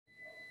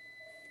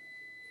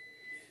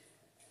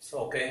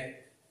So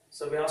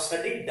we have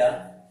studied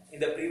in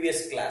the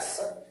previous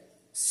class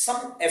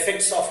some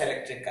effects of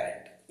electric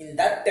current. In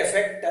that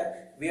effect,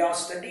 we have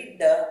studied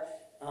the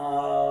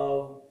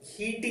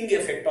heating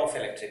effect of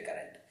electric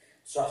current.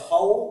 So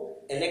how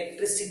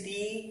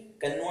electricity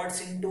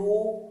converts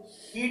into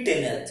heat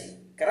energy,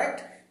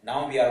 correct?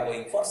 Now we are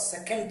going for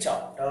second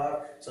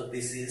chapter. So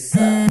this is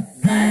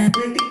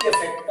magnetic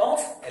effect of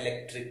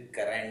electric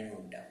current.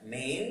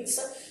 Means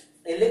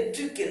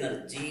electric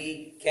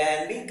energy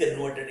can be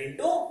converted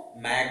into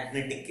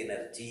magnetic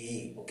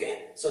energy.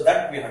 Okay, so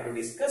that we have to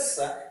discuss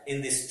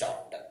in this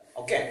chapter.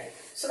 Okay,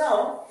 so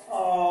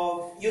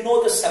now you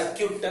know the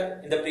circuit.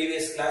 In the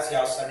previous class you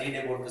have studied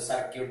about the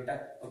circuit.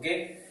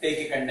 Okay,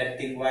 take a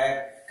conducting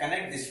wire,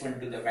 connect this one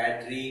to the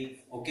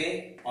battery,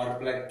 okay, or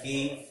plug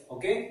key,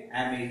 okay,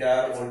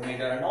 ammeter,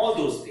 voltmeter and all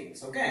those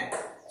things. Okay,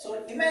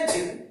 so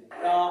imagine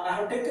I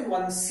have taken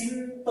one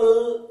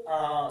simple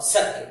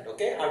circuit.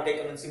 Okay, I have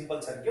taken one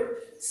simple circuit.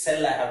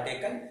 Cell I have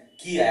taken,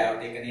 key I have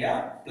taken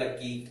here, plug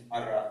key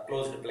or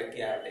closed plug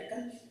key I have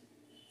taken.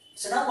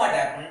 So now what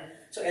happened?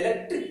 So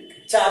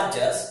electric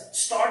charges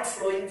start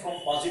flowing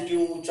from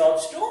positive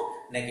charge to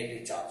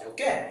negative charge.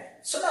 Okay,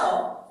 so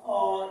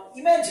now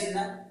imagine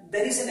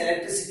there is an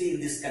electricity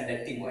in this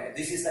conducting wire.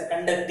 This is the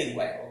conducting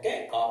wire.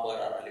 Okay, copper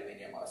or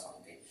aluminum or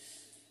something.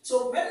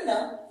 So when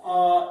a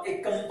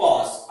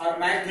compass or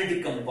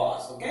magnetic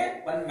compass,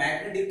 okay, one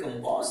magnetic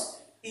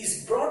compass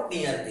is brought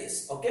near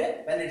this,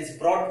 okay, when it is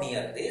brought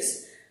near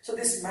this, so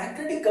this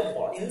magnetic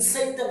compass,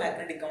 inside the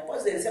magnetic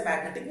compass there is a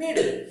magnetic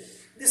needle.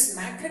 This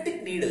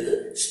magnetic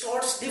needle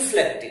starts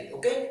deflecting,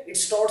 okay, it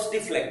starts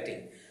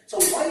deflecting. So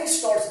why it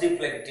starts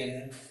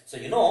deflecting? So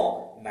you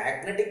know,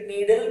 magnetic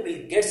needle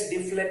will get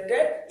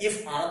deflected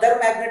if another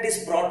magnet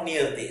is brought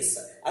near this,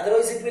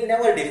 otherwise it will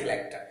never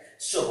deflect.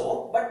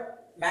 So, but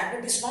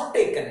magnet is not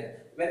taken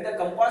when the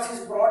compass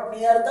is brought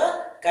near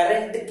the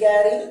current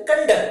carrying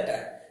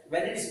conductor.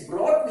 When it is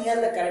brought near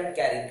the current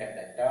carrying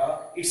conductor,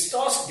 it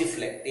starts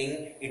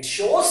deflecting. It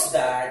shows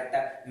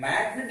that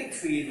magnetic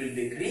field will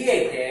be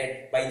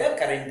created by the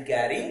current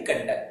carrying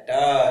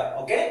conductor.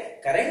 Okay,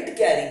 current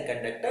carrying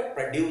conductor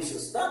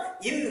produces the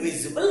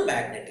invisible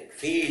magnetic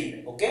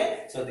field.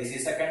 Okay, so this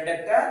is a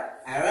conductor.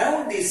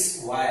 Around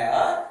this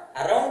wire,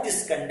 around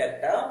this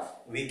conductor,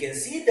 we can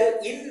see the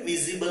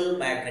invisible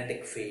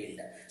magnetic field.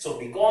 So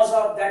because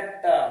of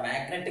that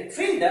magnetic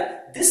field,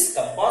 this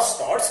compass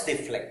starts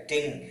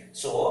deflecting.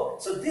 So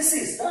this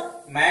is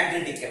the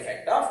magnetic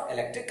effect of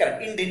electric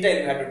current. In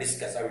detail we have to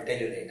discuss, I will tell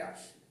you later.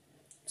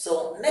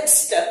 So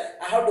next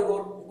I have to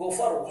go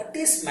for what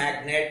is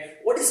magnet,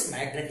 what is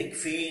magnetic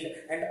field,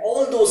 and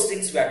all those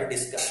things we have to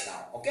discuss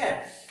now.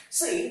 Okay,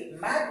 see,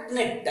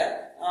 magnet,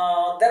 there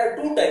are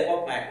two types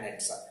of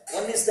magnets.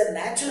 One is the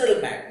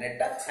natural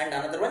magnet and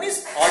another one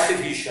is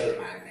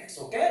artificial magnets.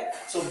 Okay,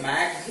 so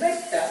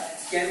magnet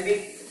can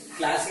be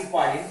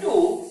classified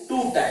into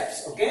two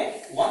types.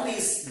 Okay, one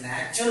is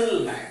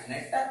natural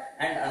magnet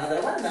and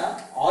another one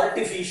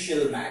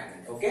artificial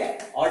magnet. Okay,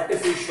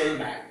 artificial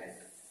magnet.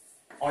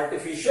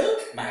 Artificial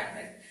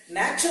magnet.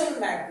 Natural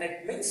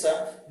magnet means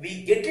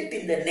we get it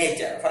in the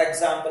nature. For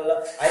example,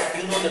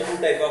 you know the two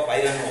types of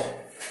iron ore.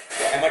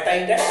 So,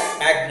 hematite and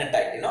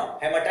magnetite, you know,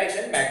 hematite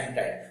and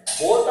magnetite.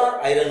 Both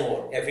are iron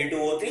ore,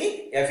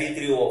 Fe2O3,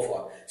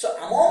 Fe3O4. So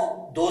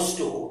among those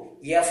two,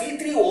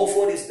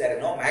 Fe3O4 is there,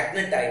 you know,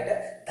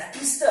 magnetite. That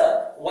is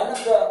the one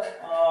of the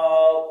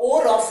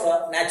ore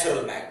of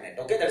natural magnet.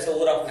 Okay, that's the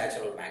ore of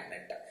natural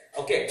magnet.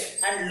 Okay,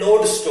 and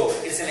lodestone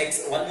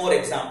is one more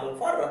example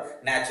for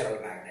natural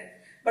magnet.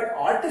 But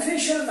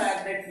artificial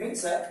magnet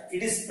means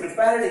it is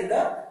prepared in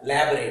the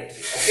laboratory.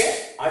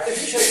 Okay,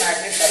 artificial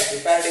magnets are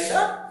prepared in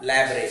the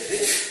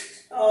laboratory.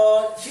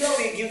 Here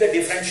we give the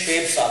different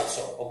shapes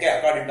also. Okay,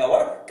 according to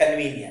our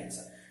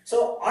convenience.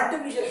 So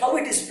artificial, how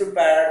it is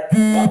prepared?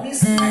 One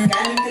is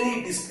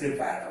mechanically it is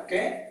prepared.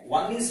 Okay,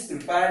 one is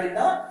prepared in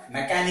a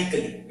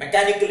mechanically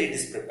it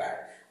is prepared.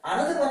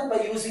 Another one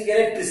by using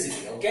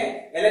electricity,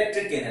 okay,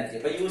 electric energy,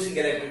 by using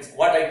electricity.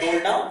 What I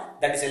told now,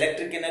 that is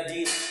electric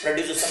energy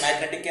produces a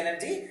magnetic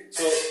energy.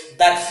 So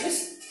that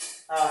is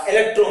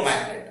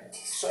electromagnet.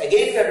 So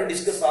again we have to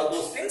discuss all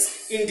those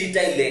things in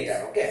detail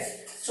later,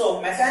 okay.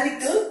 So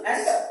mechanical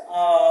and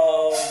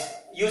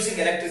using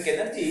electric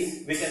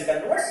energy, we can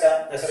convert,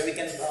 we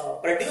can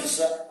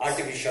produce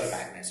artificial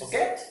magnets,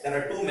 okay. There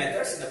are two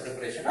methods in the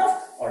preparation of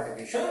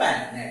artificial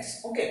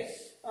magnets, okay.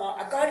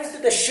 According to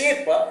the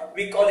shape,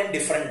 we call it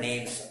different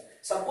names.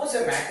 Suppose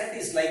a magnet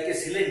is like a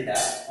cylinder,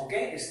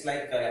 okay, it's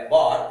like a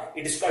bar,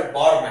 it is called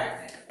bar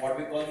magnet. What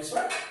we call this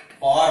one?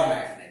 Bar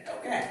magnet,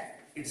 okay,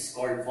 it's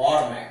called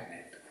bar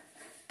magnet.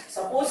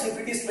 Suppose if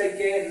it is like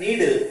a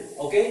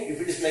needle, okay,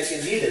 if it is like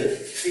a needle,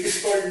 it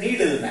is called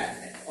needle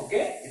magnet,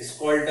 okay, it is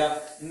called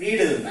the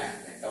needle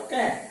magnet,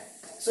 okay.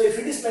 So if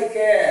it is like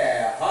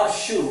a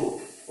horseshoe,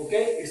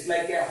 okay, it's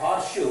like a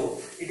horseshoe,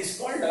 it is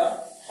called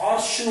a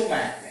horseshoe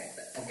magnet.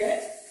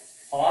 Okay,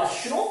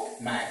 horseshoe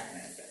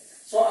magnet.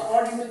 So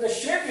according to the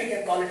shape we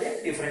can call it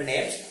in different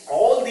names.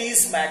 All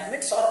these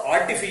magnets are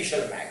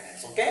artificial magnets.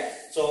 magnets. Okay,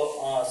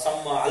 so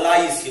some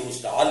alloy is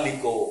used,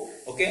 oligo.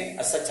 Okay,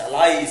 as such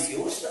alloy is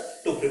used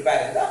to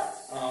prepare in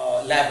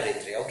the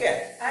laboratory.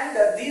 Okay, and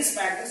these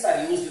magnets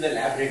are used in the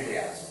laboratory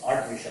also,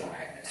 artificial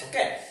magnets.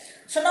 Okay,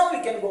 so now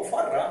we can go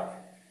for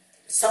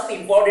some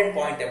important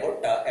point about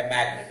a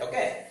magnet.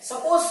 Okay,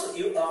 suppose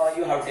you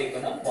have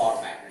taken a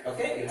bar magnet.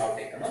 Okay, you have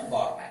taken a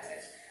bar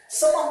magnet.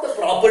 Some of the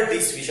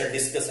properties we shall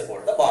discuss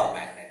about the bar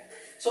magnet.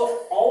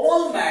 So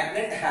all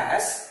magnet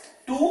has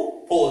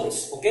two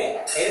poles.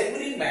 Okay,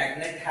 every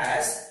magnet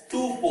has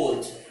two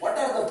poles. What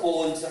are the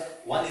poles?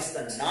 One is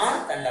the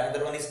north and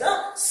another one is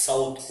the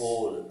south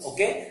pole.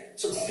 Okay,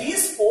 so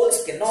these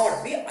poles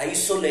cannot be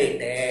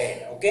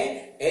isolated.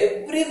 Okay,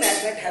 every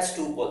magnet has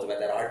two poles,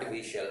 whether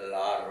artificial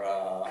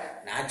or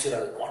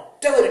natural,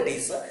 whatever it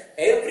is.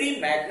 Every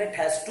magnet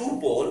has two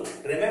poles.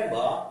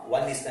 Remember,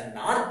 one is the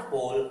north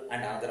pole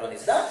and another one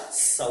is the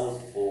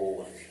south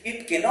pole.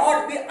 It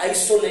cannot be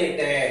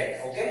isolated.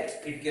 Okay,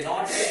 it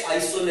cannot be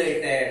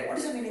isolated. What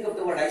is the meaning of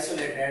the word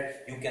isolated?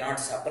 You cannot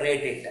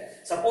separate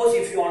it. Suppose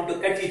if you want to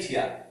cut it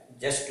here,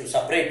 just to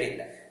separate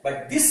it,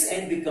 but this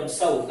end becomes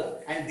south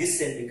and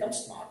this end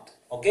becomes north.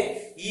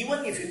 Okay,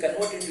 even if you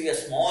convert into a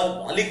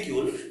small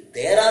molecule,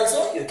 there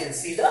also you can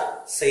see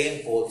the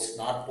same poles,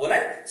 north pole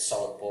and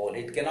south pole.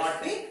 It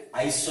cannot be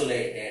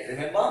isolated.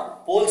 Remember,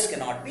 poles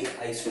cannot be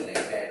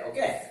isolated.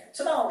 Okay,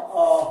 so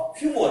now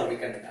few more we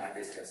can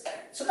discuss.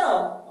 So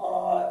now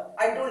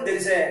I told there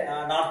is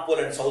a north pole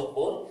and south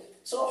pole.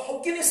 So how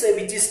can you say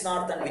which is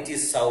north and which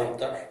is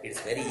south? It's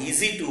very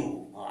easy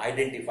to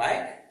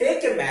identify.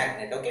 Take a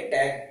magnet. Okay,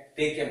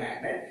 take a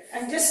magnet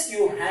and just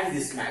you hang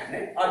this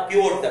magnet or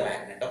pivot the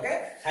magnet.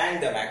 Okay, hang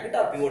the magnet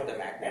or pivot the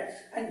magnet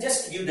and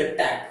just give the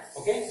tap.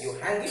 Okay, you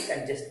hang it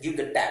and just give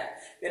the tap.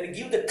 When you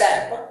give the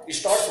tap, it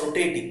starts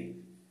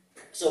rotating.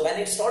 So when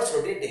it starts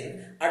rotating,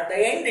 at the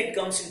end it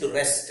comes into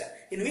rest.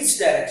 In which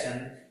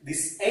direction?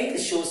 This end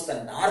shows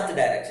the north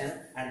direction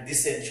and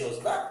this end shows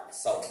the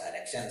south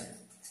direction.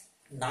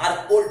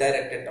 North pole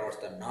directed towards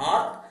the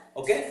north.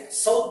 Okay,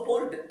 south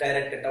pole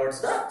directed towards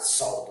the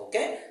south.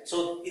 Okay,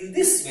 so in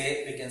this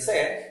way we can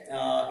say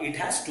it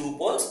has two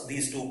poles.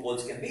 These two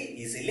poles can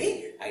be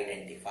easily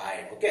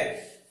identified.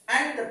 Okay,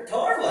 and the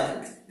third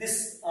one,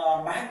 this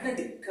magnet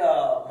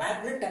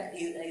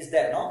is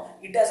there now.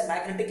 It has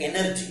magnetic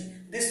energy.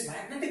 This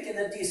magnetic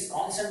energy is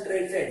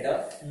concentrated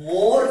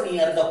more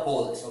near the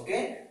poles.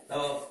 Okay,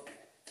 the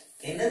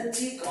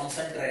energy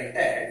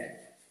concentrated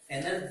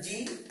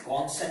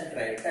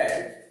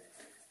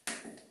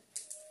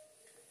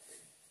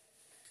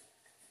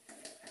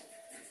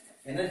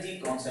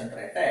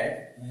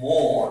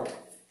more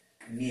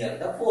near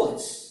the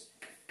poles.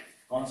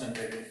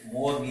 Concentrated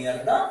more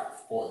near the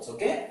poles.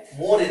 Okay,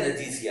 more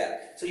energy is here.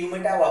 So you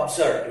might have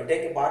observed, you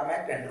take a bar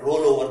magnet and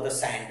roll over the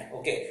sand.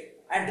 Okay,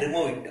 and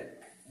remove it.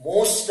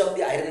 Most of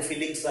the iron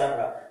fillings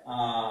are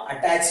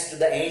attached to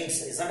the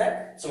ends, isn't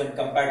it? So when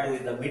compared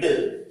to the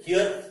middle,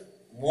 here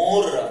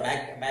more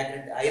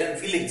iron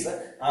fillings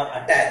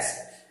are attached.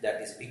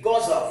 That is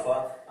because of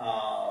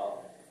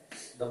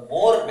the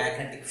more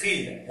magnetic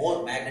field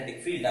or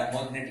magnetic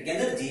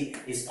energy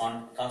is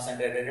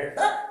concentrated at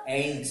the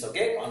ends.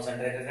 Okay,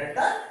 concentrated at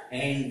the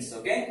ends.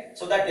 Okay,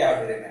 so that you have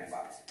to remember.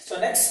 So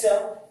next,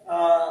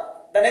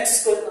 the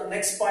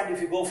next point,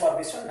 if you go for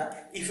this one,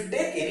 if you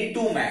take any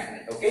two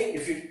magnet, okay,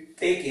 if you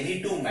take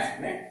any two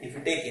magnet,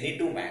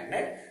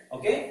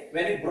 okay,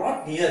 when you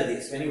brought near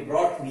this,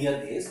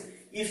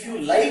 if you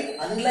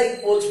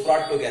unlike poles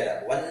brought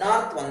together, one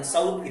north, one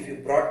south, if you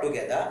brought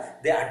together,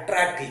 they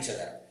attract each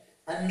other.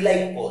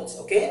 Unlike poles,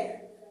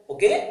 okay,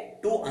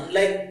 two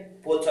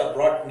unlike poles are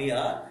brought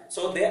near,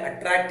 so they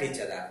attract each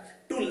other.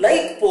 Two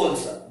like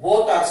poles,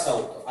 both are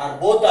south or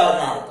both are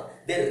north,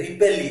 they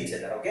repel each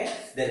other. Okay,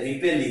 they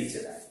repel each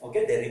other.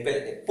 Okay,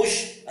 they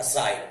push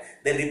aside,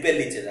 they repel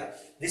each other.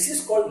 This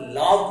is called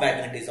law of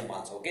magnetism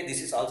also. Okay,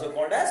 this is also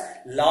called as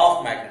law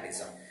of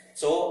magnetism.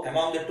 So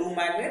among the two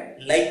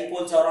magnets, like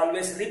poles are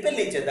always repel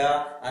each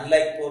other,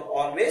 unlike poles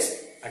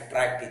always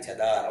attract each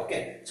other.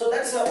 Okay, so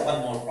that's one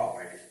more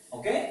property.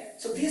 Okay,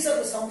 so these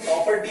are some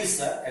properties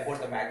about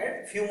the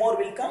magnet. Few more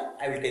will come.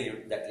 I will tell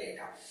you that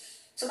later.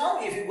 So now,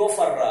 if you go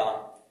for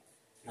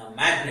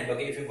magnet,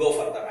 okay, if you go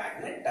for the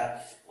magnet,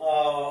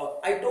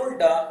 I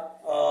told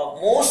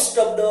most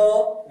of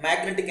the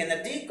magnetic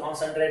energy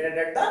concentrated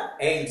at the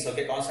ends.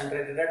 Okay,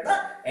 concentrated at the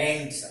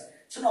ends.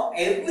 So now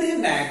every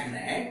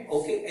magnet,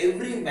 okay,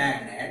 every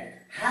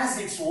magnet has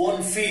its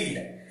own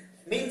field.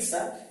 Means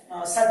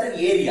certain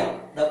area,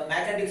 the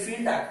magnetic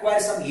field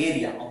acquires some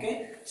area.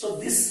 Okay, so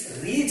this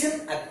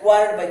region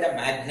acquired by the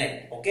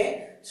magnet,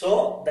 okay,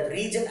 so the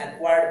region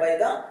acquired by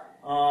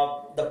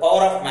the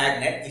power of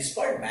magnet is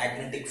called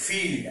magnetic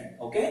field.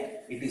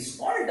 Okay, it is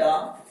called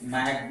a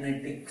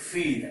magnetic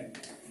field.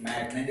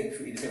 Magnetic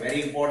field is a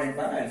very important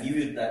one. I'll give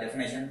you the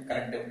definition,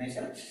 correct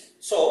definition.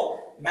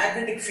 So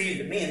magnetic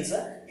field means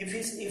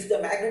if the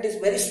magnet is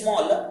very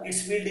small,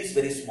 its field is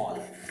very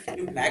small.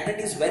 If magnet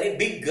is very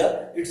big,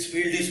 its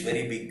field is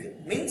very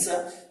big. Means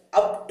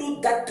up to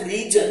that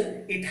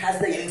region it has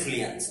the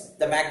influence.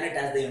 The magnet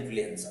has the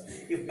influence.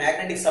 If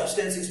magnetic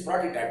substance is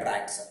brought, it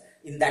attracts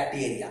in that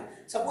area.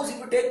 Suppose if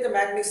you take the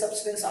magnetic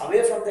substance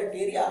away from that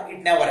area,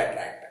 it never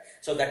attracts.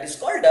 So that is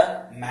called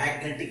a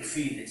magnetic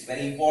field. It's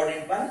very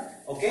important one.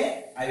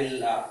 Okay, I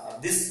will.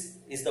 This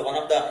is the one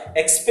of the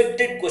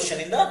expected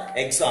question in the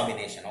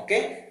examination.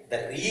 Okay,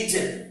 the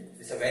region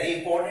is a very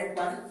important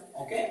one.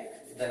 Okay,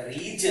 the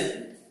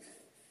region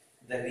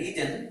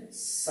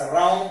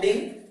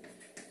surrounding.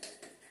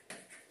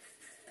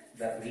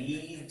 The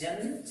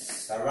region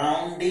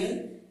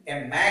surrounding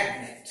a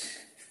magnet.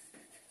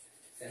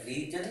 The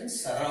region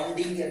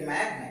surrounding a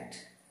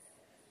magnet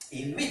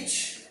in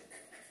which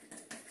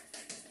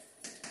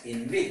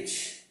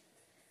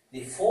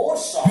the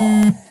force of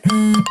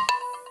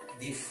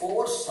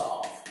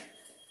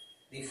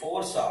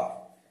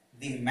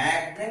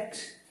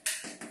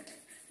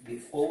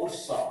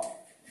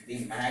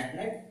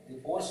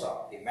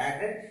the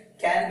magnet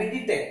can be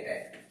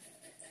detected.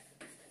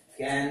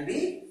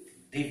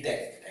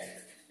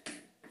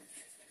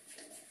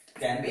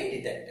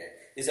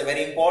 This is a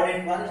very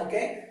important one.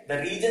 Okay, the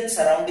region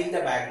surrounding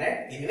the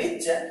magnet in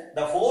which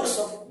the force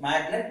of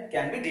magnet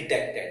can be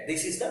detected.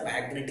 This is the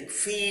magnetic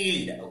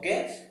field.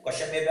 Okay,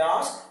 question may be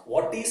asked,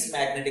 what is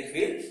magnetic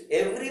field?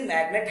 Every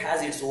magnet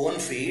has its own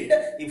field.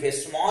 If a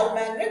small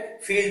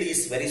magnet, field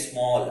is very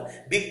small.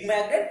 Big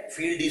magnet,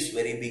 field is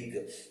very big.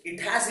 It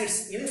has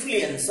its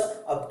influence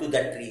up to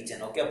that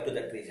region. Okay, up to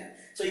that region.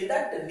 So in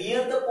that,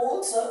 near the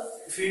poles,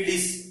 field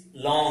is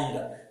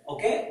long.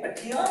 Okay, but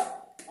here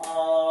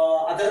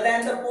other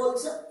than the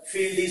poles,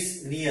 field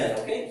is near.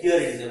 Okay, here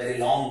it is a very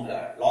long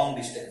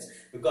distance,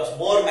 because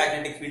more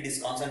magnetic field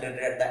is concentrated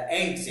at the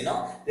ends,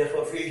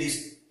 therefore field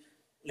is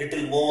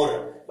little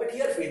more, but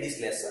here field is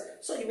lesser.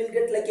 So you will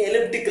get like a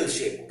elliptical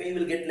shape. Okay, you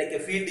will get like a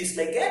field is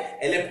like a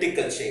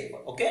elliptical shape.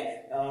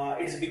 Okay,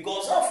 it is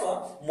because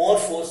of more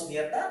force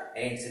near the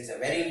ends. It's a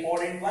very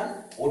important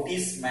one. What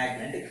is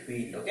magnetic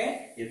field?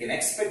 Okay, you can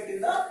expect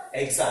in the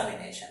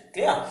examination.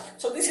 Clear?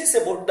 So this is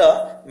about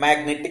the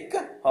magnetic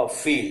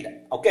field.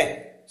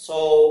 Okay,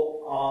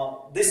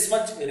 so this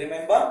much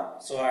remember.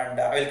 So and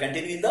I will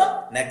continue in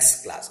the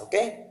next class.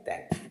 Okay,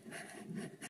 thank you.